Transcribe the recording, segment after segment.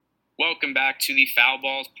Welcome back to the Foul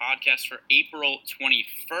Balls podcast for April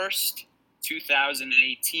 21st,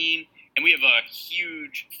 2018. And we have a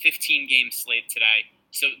huge 15-game slate today.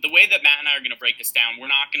 So the way that Matt and I are going to break this down, we're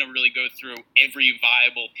not going to really go through every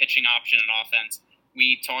viable pitching option and offense.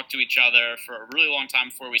 We talked to each other for a really long time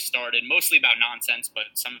before we started, mostly about nonsense, but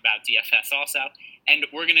some about DFS also. And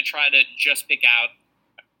we're going to try to just pick out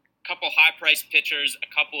a couple high-priced pitchers, a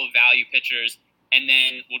couple of value pitchers, and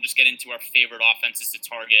then we'll just get into our favorite offenses to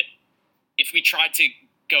target. If we tried to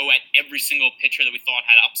go at every single pitcher that we thought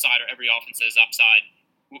had upside or every offense that has upside,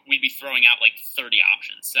 we'd be throwing out like 30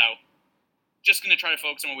 options. So just going to try to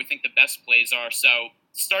focus on what we think the best plays are. So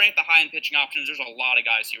starting at the high-end pitching options, there's a lot of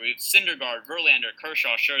guys here. We have Syndergaard, Verlander,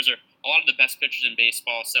 Kershaw, Scherzer, a lot of the best pitchers in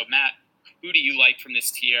baseball. So Matt, who do you like from this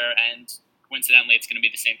tier? And coincidentally, it's going to be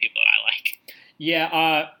the same people that I like.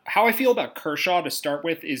 Yeah, how I feel about Kershaw to start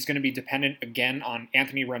with is going to be dependent, again, on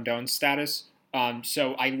Anthony Rendon's status.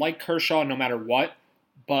 So I like Kershaw no matter what,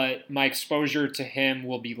 but my exposure to him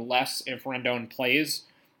will be less if Rendon plays.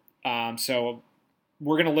 So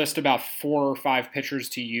we're going to list about 4 or 5 pitchers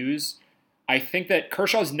to use. I think that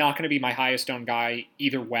Kershaw is not going to be my highest owned guy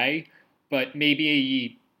either way, but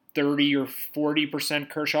maybe a 30 or 40%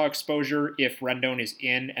 Kershaw exposure if Rendon is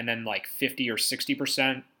in, and then like 50 or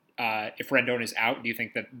 60% if Rendon is out. Do you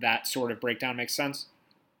think that sort of breakdown makes sense?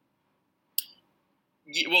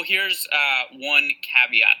 Well, here's one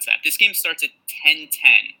caveat to that. This game starts at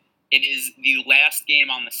 10:10. It is the last game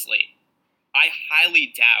on the slate. I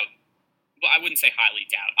highly doubt, well, I wouldn't say highly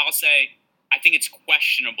doubt. I'll say I think it's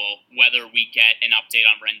questionable whether we get an update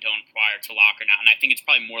on Rendon prior to lock or not, and I think it's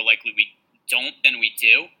probably more likely we don't than we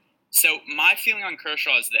do. So my feeling on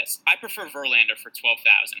Kershaw is this. I prefer Verlander for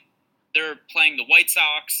 12,000. They're playing the White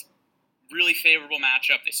Sox. Really favorable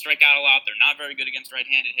matchup. They strike out a lot. They're not very good against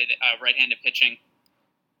right-handed pitching.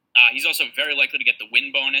 He's also very likely to get the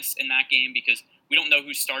win bonus in that game because we don't know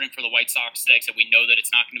who's starting for the White Sox today, so we know that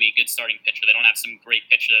it's not going to be a good starting pitcher. They don't have some great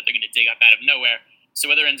pitcher that they're going to dig up out of nowhere. So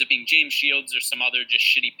whether it ends up being James Shields or some other just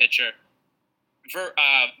shitty pitcher,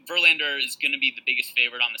 Verlander is going to be the biggest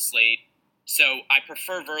favorite on the slate. So I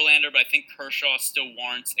prefer Verlander, but I think Kershaw still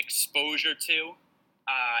warrants exposure to,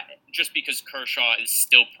 just because Kershaw is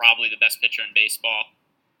still probably the best pitcher in baseball.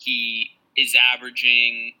 He is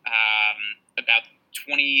averaging about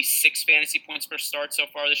 26 fantasy points per start so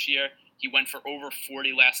far this year. He went for over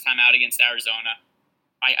 40 last time out against Arizona.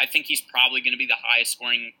 I think he's probably going to be the highest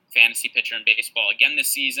scoring fantasy pitcher in baseball again this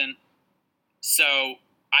season. So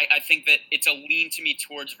I think that it's a lean to me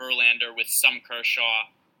towards Verlander with some Kershaw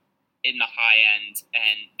in the high end,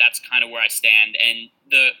 and that's kind of where I stand. And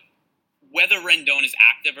whether Rendon is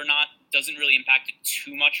active or not doesn't really impact it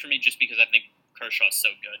too much for me just because I think Kershaw is so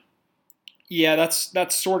good. Yeah,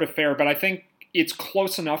 that's sort of fair, but I think it's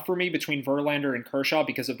close enough for me between Verlander and Kershaw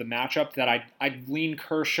because of the matchup that I'd lean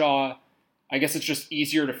Kershaw. I guess it's just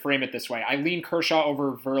easier to frame it this way. I lean Kershaw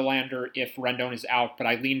over Verlander if Rendon is out, but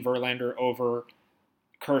I lean Verlander over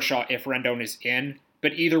Kershaw if Rendon is in.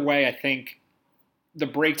 But either way, I think the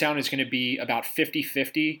breakdown is going to be about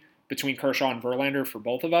 50-50 between Kershaw and Verlander for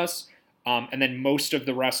both of us. And then most of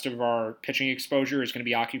the rest of our pitching exposure is going to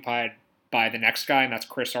be occupied by the next guy, and that's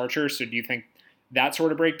Chris Archer. So do you think that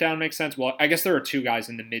sort of breakdown makes sense? Well, I guess there are 2 guys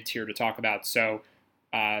in the mid-tier to talk about. So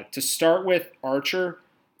to start with Archer,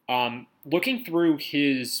 looking through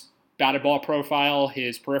his batted ball profile,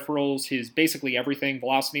 his peripherals, his basically everything,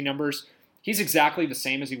 velocity numbers, he's exactly the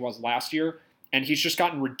same as he was last year. And he's just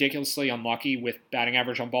gotten ridiculously unlucky with batting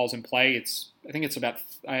average on balls in play. I think it's about,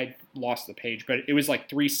 I lost the page, but it was like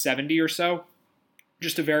 370 or so.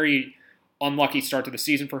 Just a very unlucky start to the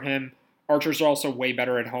season for him. Archer's also way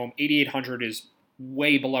better at home. 8,800 is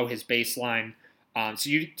way below his baseline. So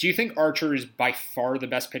do you think Archer is by far the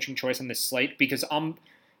best pitching choice on this slate? Because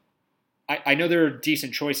I know there are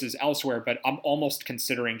decent choices elsewhere, but I'm almost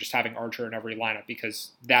considering just having Archer in every lineup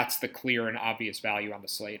because that's the clear and obvious value on the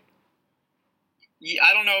slate. Yeah,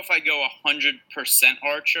 I don't know if I go 100%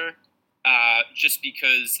 Archer, just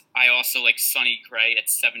because I also like Sonny Gray at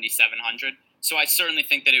 7,700. So I certainly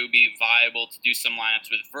think that it would be viable to do some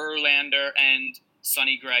lineups with Verlander and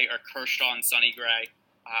Sonny Gray or Kershaw and Sonny Gray.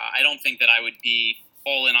 I don't think that I would be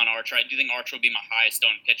all in on Archer. I do think Archer will be my highest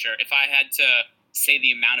owned pitcher. If I had to say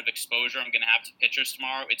the amount of exposure I'm going to have to pitchers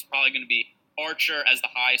tomorrow, it's probably going to be Archer as the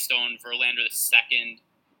highest owned, Verlander the second,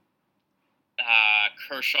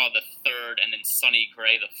 Kershaw the third, and then Sonny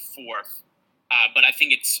Gray the fourth. But I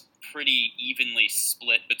think it's pretty evenly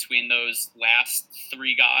split between those last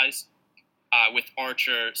 3 guys, with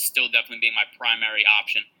Archer still definitely being my primary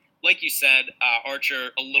option. Like you said,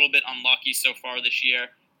 Archer a little bit unlucky so far this year.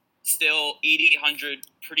 Still, 8,800,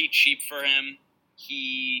 pretty cheap for him.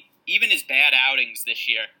 He even his bad outings this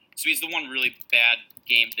year. So he's the one really bad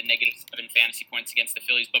game, the -7 fantasy points against the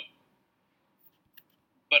Phillies. But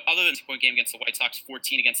other than the point game against the White Sox,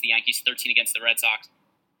 14 against the Yankees, 13 against the Red Sox,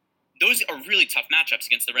 those are really tough matchups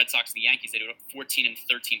against the Red Sox and the Yankees. They do 14 and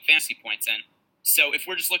 13 fantasy points in. So if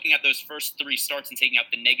we're just looking at those first 3 starts and taking out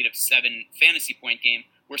the -7 fantasy point game,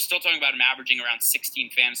 we're still talking about him averaging around 16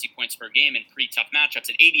 fantasy points per game in pretty tough matchups.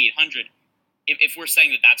 At 8,800, if we're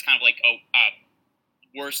saying that that's kind of like a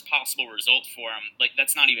worst possible result for him, like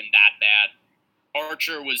that's not even that bad.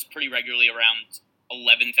 Archer was pretty regularly around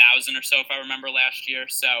 11,000 or so, if I remember last year.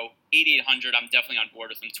 So 8,800, I'm definitely on board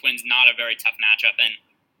with him. Twins, not a very tough matchup, and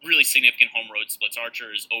really significant home road splits.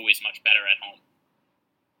 Archer is always much better at home.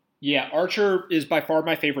 Yeah, Archer is by far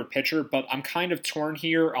my favorite pitcher, but I'm kind of torn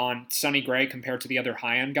here on Sonny Gray compared to the other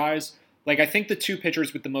high-end guys. Like, I think the 2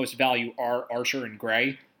 pitchers with the most value are Archer and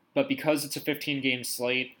Gray, but because it's a 15-game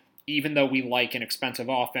slate, even though we like an expensive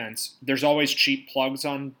offense, there's always cheap plugs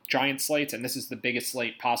on giant slates, and this is the biggest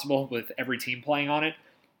slate possible with every team playing on it.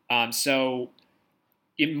 So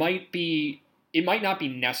it might not be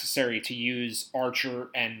necessary to use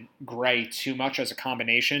Archer and Gray too much as a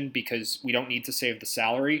combination because we don't need to save the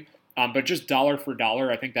salary. But just dollar for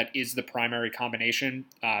dollar, I think that is the primary combination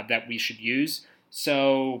that we should use.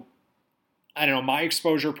 So, I don't know, my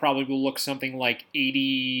exposure probably will look something like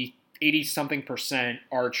 80-something percent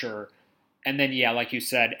Archer. And then, yeah, like you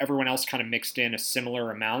said, everyone else kind of mixed in a similar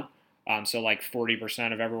amount. So like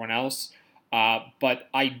 40% of everyone else. But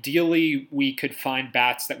ideally, we could find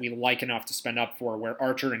bats that we like enough to spend up for where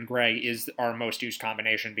Archer and Gray is our most used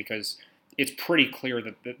combination because it's pretty clear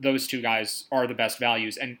that those 2 guys are the best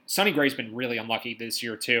values. And Sonny Gray's been really unlucky this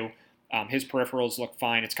year, too. His peripherals look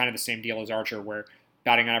fine. It's kind of the same deal as Archer where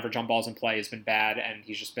batting average on balls in play has been bad and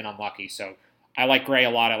he's just been unlucky. So I like Gray a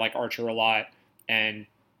lot. I like Archer a lot. And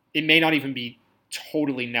it may not even be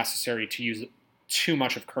totally necessary to use too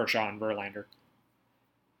much of Kershaw and Verlander.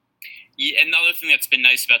 Yeah, another thing that's been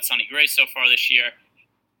nice about Sonny Gray so far this year,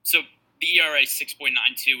 so the ERA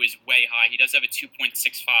 6.92 is way high. He does have a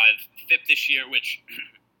 2.65 FIP this year, which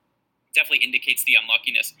definitely indicates the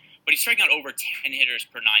unluckiness. But he's striking out over 10 hitters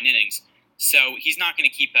per 9 innings. So he's not going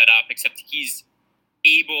to keep that up, except he's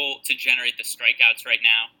able to generate the strikeouts right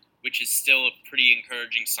now, which is still a pretty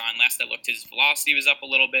encouraging sign. Last I looked, his velocity was up a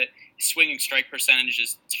little bit. His swinging strike percentage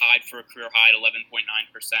is tied for a career high at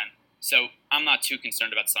 11.9%. So I'm not too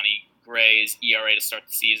concerned about Sonny Gray's ERA to start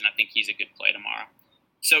the season. I think he's a good play tomorrow.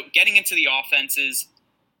 So getting into the offenses,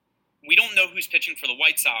 we don't know who's pitching for the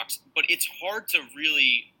White Sox, but it's hard to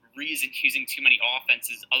really reason using too many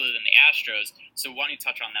offenses other than the Astros. So why don't you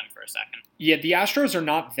touch on them for a second? Yeah, the Astros are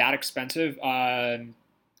not that expensive. Kind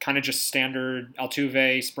of just standard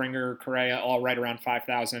Altuve, Springer, Correa, all right around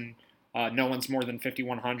 5,000. No one's more than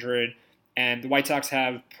 5,100. And the White Sox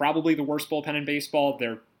have probably the worst bullpen in baseball.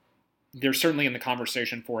 They're certainly in the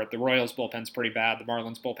conversation for it. The Royals bullpen's pretty bad. The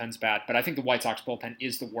Marlins bullpen's bad. But I think the White Sox bullpen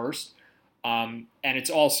is the worst. And it's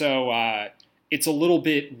also it's a little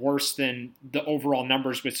bit worse than the overall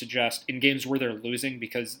numbers would suggest in games where they're losing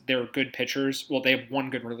because they're good pitchers. Well, they have one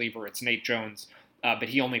good reliever. It's Nate Jones. But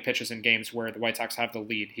he only pitches in games where the White Sox have the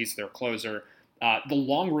lead. He's their closer. The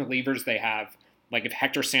long relievers they have, like if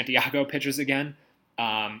Hector Santiago pitches again,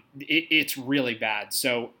 it's really bad.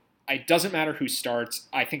 So it doesn't matter who starts.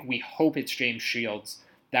 I think we hope it's James Shields.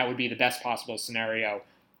 That would be the best possible scenario.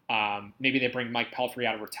 Maybe they bring Mike Pelfrey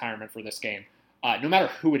out of retirement for this game. No matter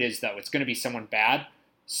who it is, though, it's going to be someone bad.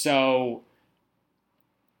 So,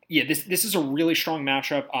 yeah, this is a really strong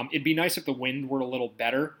matchup. It'd be nice if the wind were a little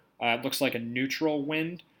better. It looks like a neutral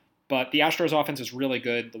wind. But the Astros offense is really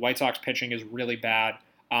good. The White Sox pitching is really bad.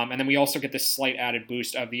 And then we also get this slight added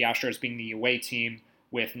boost of the Astros being the away team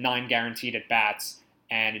with 9 guaranteed at bats.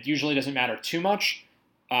 And it usually doesn't matter too much,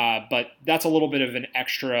 but that's a little bit of an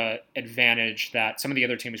extra advantage that some of the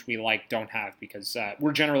other teams we like don't have because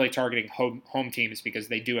we're generally targeting home teams because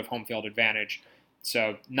they do have home field advantage.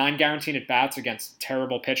 So 9 guaranteed at bats against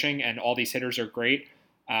terrible pitching and all these hitters are great.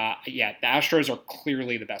 The Astros are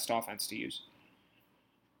clearly the best offense to use.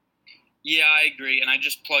 Yeah, I agree, and I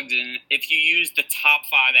just plugged in. If you use the top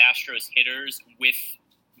 5 Astros hitters with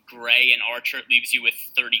Gray and Archer, it leaves you with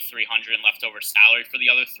 3,300 in leftover salary for the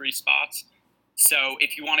other 3 spots. So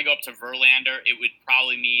if you want to go up to Verlander, it would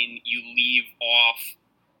probably mean you leave off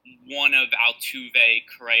one of Altuve,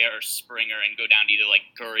 Correa, or Springer and go down to either like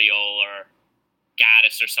Gurriel or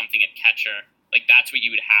Gaddis or something at catcher. Like that's what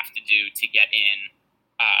you would have to do to get in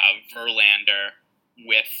Verlander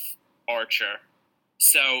with Archer.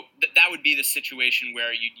 So that would be the situation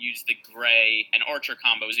where you'd use the Gray and Archer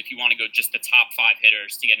combos if you want to go just the top 5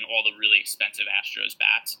 hitters to get in all the really expensive Astros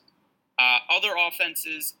bats. Other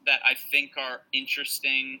offenses that I think are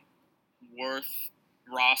interesting, worth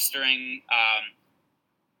rostering,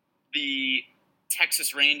 the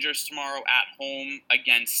Texas Rangers tomorrow at home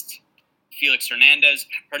against Felix Hernandez.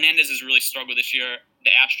 Hernandez has really struggled this year.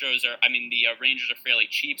 The Rangers are fairly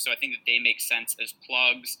cheap, so I think that they make sense as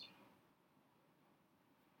plugs.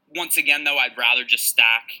 Once again, though, I'd rather just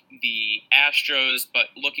stack the Astros, but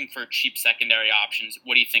looking for cheap secondary options.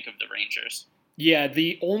 What do you think of the Rangers? Yeah,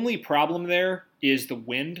 the only problem there is the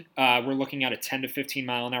wind. We're looking at a 10 to 15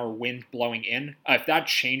 mile an hour wind blowing in. If that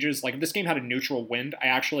changes, like if this game had a neutral wind, I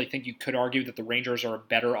actually think you could argue that the Rangers are a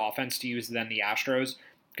better offense to use than the Astros,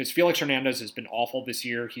 because Felix Hernandez has been awful this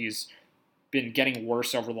year. He's been getting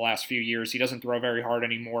worse over the last few years. He doesn't throw very hard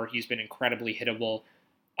anymore. He's been incredibly hittable.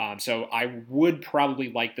 So I would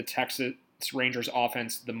probably like the Texas Rangers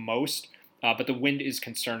offense the most, but the wind is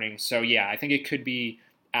concerning. So yeah, I think it could be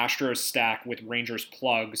Astros stack with Rangers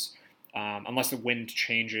plugs, unless the wind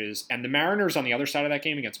changes. And the Mariners on the other side of that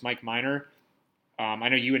game against Mike Minor, I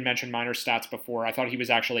know you had mentioned Minor's stats before. I thought he was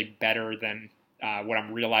actually better than what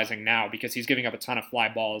I'm realizing now, because he's giving up a ton of fly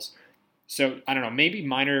balls. So I don't know, maybe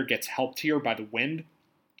Minor gets helped here by the wind,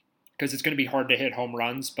 because it's going to be hard to hit home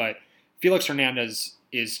runs, but Felix Hernandez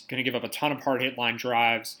is going to give up a ton of hard hit line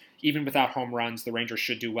drives. Even without home runs, the Rangers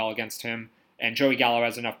should do well against him. And Joey Gallo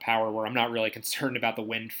has enough power where I'm not really concerned about the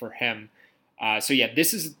wind for him. So yeah,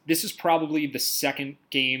 this is probably the second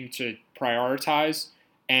game to prioritize,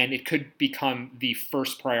 and it could become the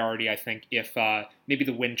first priority, I think, if maybe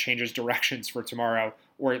the wind changes directions for tomorrow,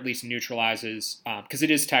 or at least neutralizes, because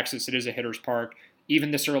it is Texas, it is a hitter's park.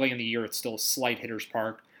 Even this early in the year, it's still a slight hitter's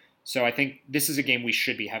park. So I think this is a game we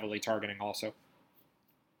should be heavily targeting also.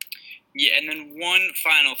 Yeah, and then one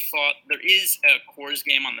final thought. There is a Coors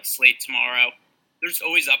game on the slate tomorrow. There's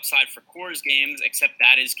always upside for Coors games, except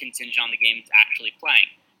that is contingent on the game it's actually playing.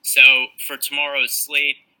 So for tomorrow's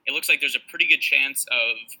slate, it looks like there's a pretty good chance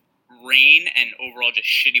of rain and overall just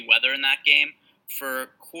shitty weather in that game. For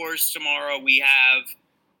Coors tomorrow, we have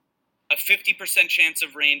a 50% chance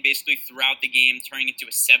of rain basically throughout the game, turning into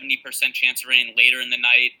a 70% chance of rain later in the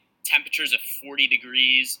night. Temperatures of 40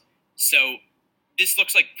 degrees. So this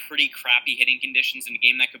looks like pretty crappy hitting conditions in a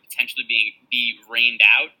game that could potentially be rained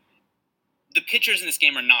out. The pitchers in this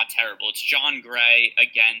game are not terrible. It's John Gray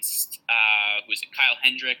against, Kyle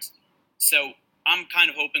Hendricks. So I'm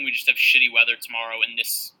kind of hoping we just have shitty weather tomorrow, and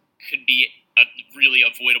this could be a really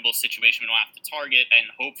avoidable situation we don't have to target,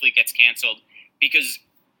 and hopefully it gets canceled, because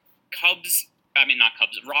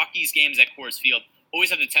Rockies games at Coors Field always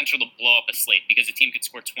have the potential to blow up a slate, because a team could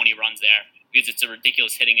score 20 runs there, because it's a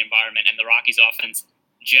ridiculous hitting environment, and the Rockies offense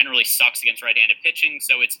generally sucks against right-handed pitching,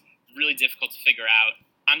 so it's really difficult to figure out.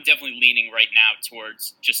 I'm definitely leaning right now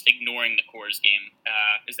towards just ignoring the Coors game.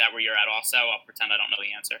 Is that where you're at also? I'll pretend I don't know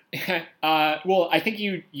the answer. Well, I think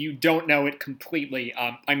you don't know it completely.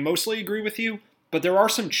 I mostly agree with you, but there are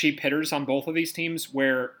some cheap hitters on both of these teams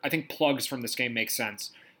where I think plugs from this game make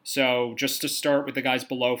sense. So just to start with the guys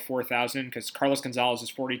below 4,000, because Carlos Gonzalez is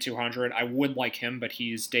 4,200. I would like him, but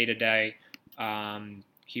he's day-to-day.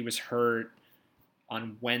 He was hurt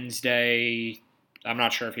on Wednesday. I'm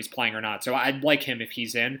not sure if he's playing or not. So I'd like him if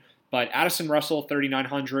he's in. But Addison Russell,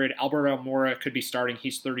 3,900. Albert Almora could be starting.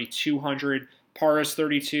 He's 3,200. Parra's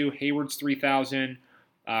 32. Hayward's 3,000.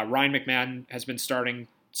 Ryan McMahon has been starting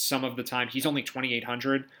some of the time. He's only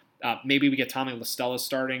 2,800. Maybe we get Tommy La Stella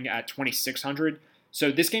starting at 2,600.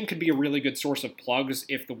 So this game could be a really good source of plugs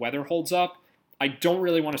if the weather holds up. I don't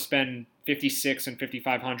really want to spend 5,600 and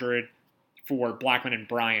 5,500 for Blackmon and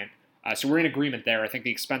Bryant. So we're in agreement there. I think the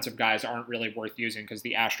expensive guys aren't really worth using because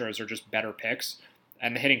the Astros are just better picks.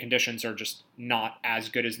 And the hitting conditions are just not as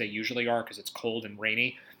good as they usually are because it's cold and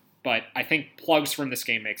rainy. But I think plugs from this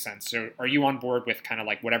game make sense. So are you on board with kind of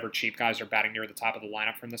like whatever cheap guys are batting near the top of the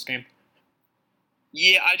lineup from this game?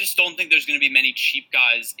 Yeah, I just don't think there's going to be many cheap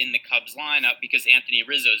guys in the Cubs lineup because Anthony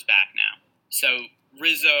Rizzo's back now. So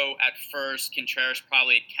Rizzo at first, Contreras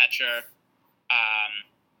probably at catcher.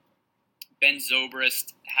 Ben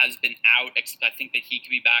Zobrist has been out, except I think that he could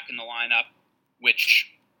be back in the lineup, which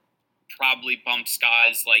probably bumps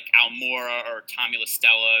guys like Almora or Tommy La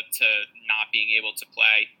Stella to not being able to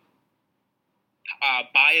play.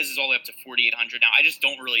 Baez is all the way up to 4,800 now. I just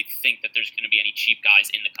don't really think that there's going to be any cheap guys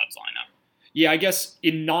in the Cubs lineup. Yeah, I guess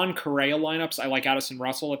in non-Correa lineups, I like Addison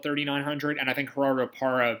Russell at 3,900, and I think Gerardo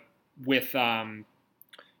Parra with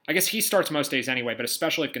I guess he starts most days anyway, but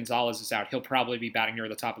especially if Gonzalez is out, he'll probably be batting near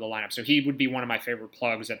the top of the lineup. So he would be one of my favorite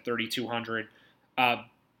plugs at 3,200.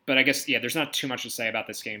 But I guess, yeah, there's not too much to say about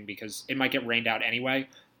this game because it might get rained out anyway.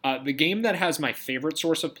 The game that has my favorite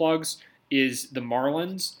source of plugs is the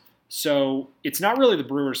Marlins. So it's not really the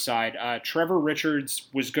Brewers' side. Trevor Richards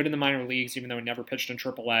was good in the minor leagues, even though he never pitched in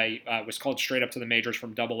AAA. Was called straight up to the majors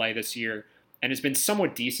from AA this year, and has been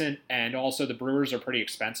somewhat decent. And also, the Brewers are pretty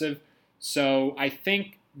expensive. So I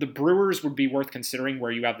think the Brewers would be worth considering where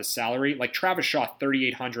you have the salary. Like Travis Shaw,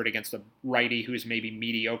 3,800 against a righty who's maybe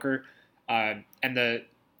mediocre. And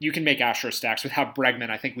you can make Astro stacks without Bregman.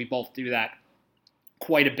 I think we both do that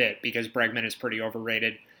quite a bit because Bregman is pretty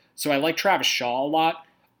overrated. So I like Travis Shaw a lot.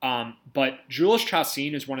 But Jhoulys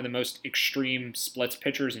Chacin is one of the most extreme splits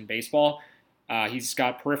pitchers in baseball. He's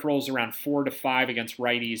got peripherals around 4 to 5 against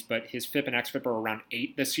righties, but his FIP and xFIP are around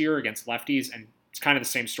 8 this year against lefties, and it's kind of the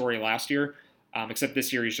same story last year, except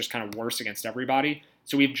this year he's just kind of worse against everybody.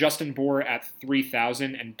 So we have Justin Bour at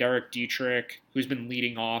 3,000 and Derek Dietrich, who's been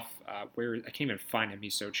leading off. I can't even find him.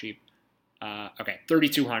 He's so cheap.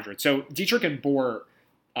 3,200. So Dietrich and Bour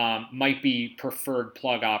might be preferred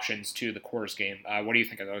plug options to the Coors game. What do you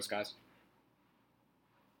think of those guys?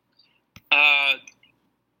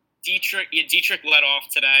 Dietrich led off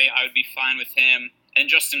today. I would be fine with him. And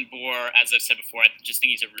Justin Bour, as I've said before, I just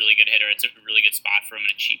think he's a really good hitter. It's a really good spot for him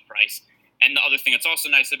at a cheap price. And the other thing that's also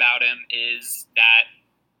nice about him is that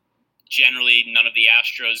generally none of the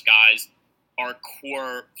Astros guys are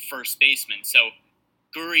core first basemen. So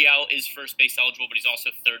Gurriel is first base eligible, but he's also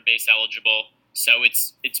third base eligible. So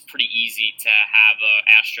it's pretty easy to have a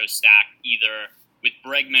Astros stack either with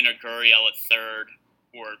Bregman or Gurriel at third,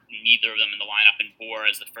 or neither of them in the lineup, and Bour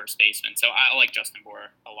as the first baseman. So I like Justin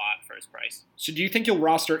Bour a lot for his price. So do you think you'll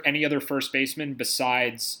roster any other first baseman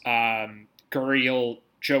besides Gurriel,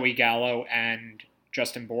 Joey Gallo, and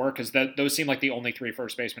Justin Bour? Because those seem like the only 3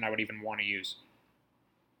 first basemen I would even want to use.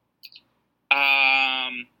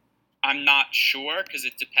 I'm not sure because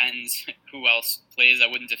it depends who else plays. I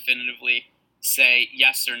wouldn't definitively say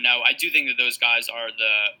yes or no. I do think that those guys are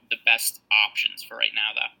the best options for right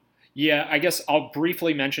now, though. Yeah, I guess I'll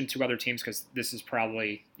briefly mention 2 other teams because this is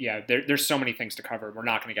probably, there's so many things to cover. We're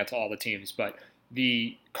not going to get to all the teams, but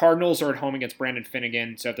the Cardinals are at home against Brandon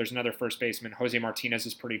Finnegan. So if there's another first baseman, Jose Martinez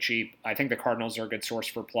is pretty cheap. I think the Cardinals are a good source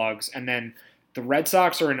for plugs. And then the Red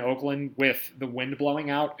Sox are in Oakland with the wind blowing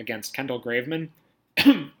out against Kendall Graveman.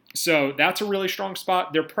 So that's a really strong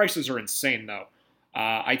spot. Their prices are insane, though.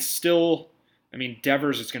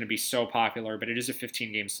 Devers is going to be so popular, but it is a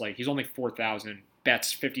 15-game slate. He's only 4,000.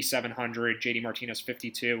 Betts 5,700. JD Martinez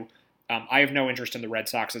 52. I have no interest in the Red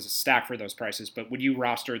Sox as a stack for those prices, but would you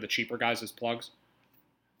roster the cheaper guys as plugs?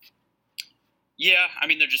 Yeah,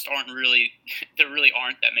 there really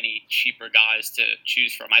aren't that many cheaper guys to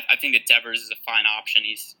choose from. I think that Devers is a fine option.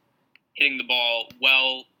 He's hitting the ball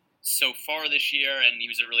well so far this year, and he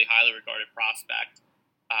was a really highly regarded prospect.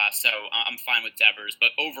 So I'm fine with Devers,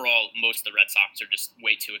 but overall, most of the Red Sox are just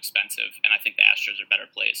way too expensive, and I think the Astros are better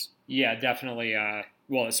plays. Yeah, definitely.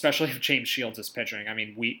 Especially if James Shields is pitching.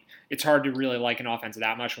 It's hard to really like an offense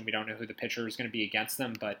that much when we don't know who the pitcher is going to be against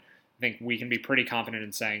them, but I think we can be pretty confident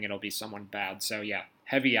in saying it'll be someone bad. So yeah,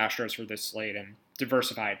 heavy Astros for this slate and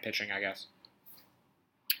diversified pitching, I guess.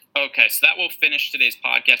 Okay, so that will finish today's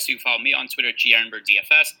podcast. You can follow me on Twitter at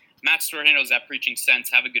GArenbergDFS. Matt's Store handle is at Preaching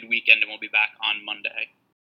Sense. Have a good weekend, and we'll be back on Monday.